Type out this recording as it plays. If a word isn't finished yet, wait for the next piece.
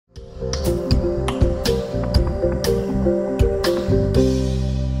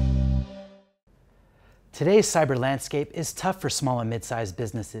Today's cyber landscape is tough for small and mid-sized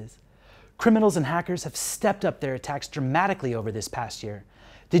businesses. Criminals and hackers have stepped up their attacks dramatically over this past year.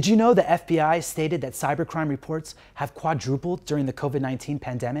 Did you know the FBI stated that cybercrime reports have quadrupled during the COVID-19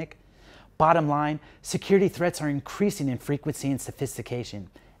 pandemic? Bottom line, security threats are increasing in frequency and sophistication.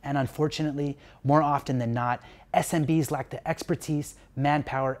 And unfortunately, more often than not, SMBs lack the expertise,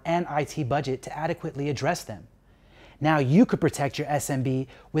 manpower, and IT budget to adequately address them. Now you could protect your SMB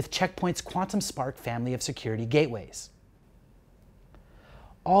with Check Point's Quantum Spark family of security gateways.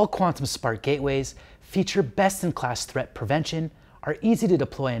 All Quantum Spark gateways feature best-in-class threat prevention, are easy to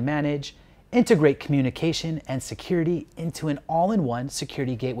deploy and manage, integrate communication and security into an all-in-one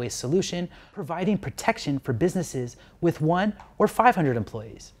security gateway solution, providing protection for businesses with 1 or 500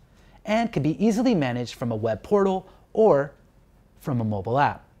 employees, and can be easily managed from a web portal or from a mobile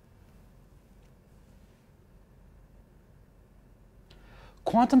app.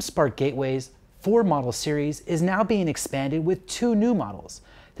 Quantum Spark Gateway's 4 model series is now being expanded with 2 new models,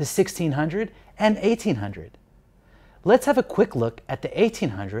 the 1600 and 1800. Let's have a quick look at the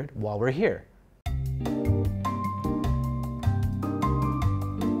 1800 while we're here.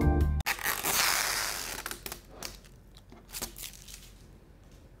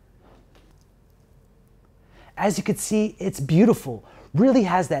 As you can see, it's beautiful, really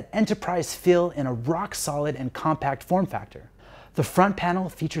has that enterprise feel in a rock solid and compact form factor. The front panel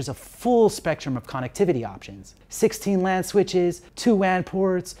features a full spectrum of connectivity options. 16 LAN switches, 2 WAN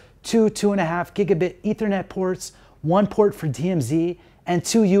ports, 2 2.5 gigabit Ethernet ports, 1 port for DMZ, and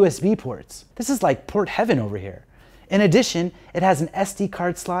 2 USB ports. This is like port heaven over here. In addition, it has an SD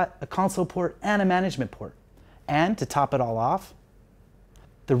card slot, a console port, and a management port. And to top it all off,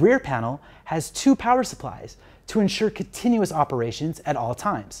 the rear panel has 2 power supplies to ensure continuous operations at all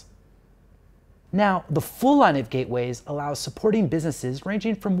times. Now, the full line of gateways allows supporting businesses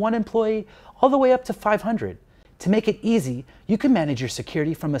ranging from 1 employee all the way up to 500. To make it easy, you can manage your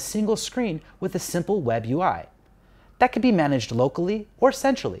security from a single screen with a simple web UI. That can be managed locally or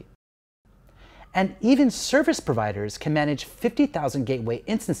centrally. And even service providers can manage 50,000 gateway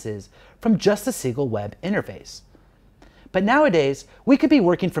instances from just a single web interface. But nowadays, we could be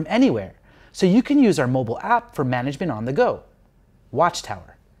working from anywhere, so you can use our mobile app for management on the go.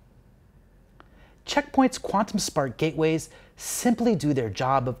 Watchtower. Check Point's Quantum Spark gateways simply do their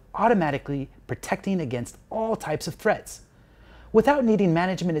job of automatically protecting against all types of threats, without needing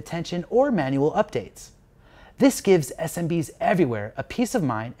management attention or manual updates. This gives SMBs everywhere a peace of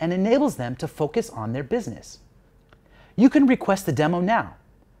mind and enables them to focus on their business. You can request a demo now.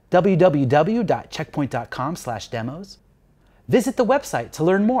 www.checkpoint.com/demos. Visit the website to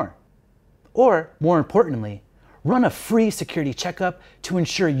learn more. Or, more importantly, run a free security checkup to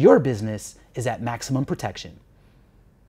ensure your business is at maximum protection.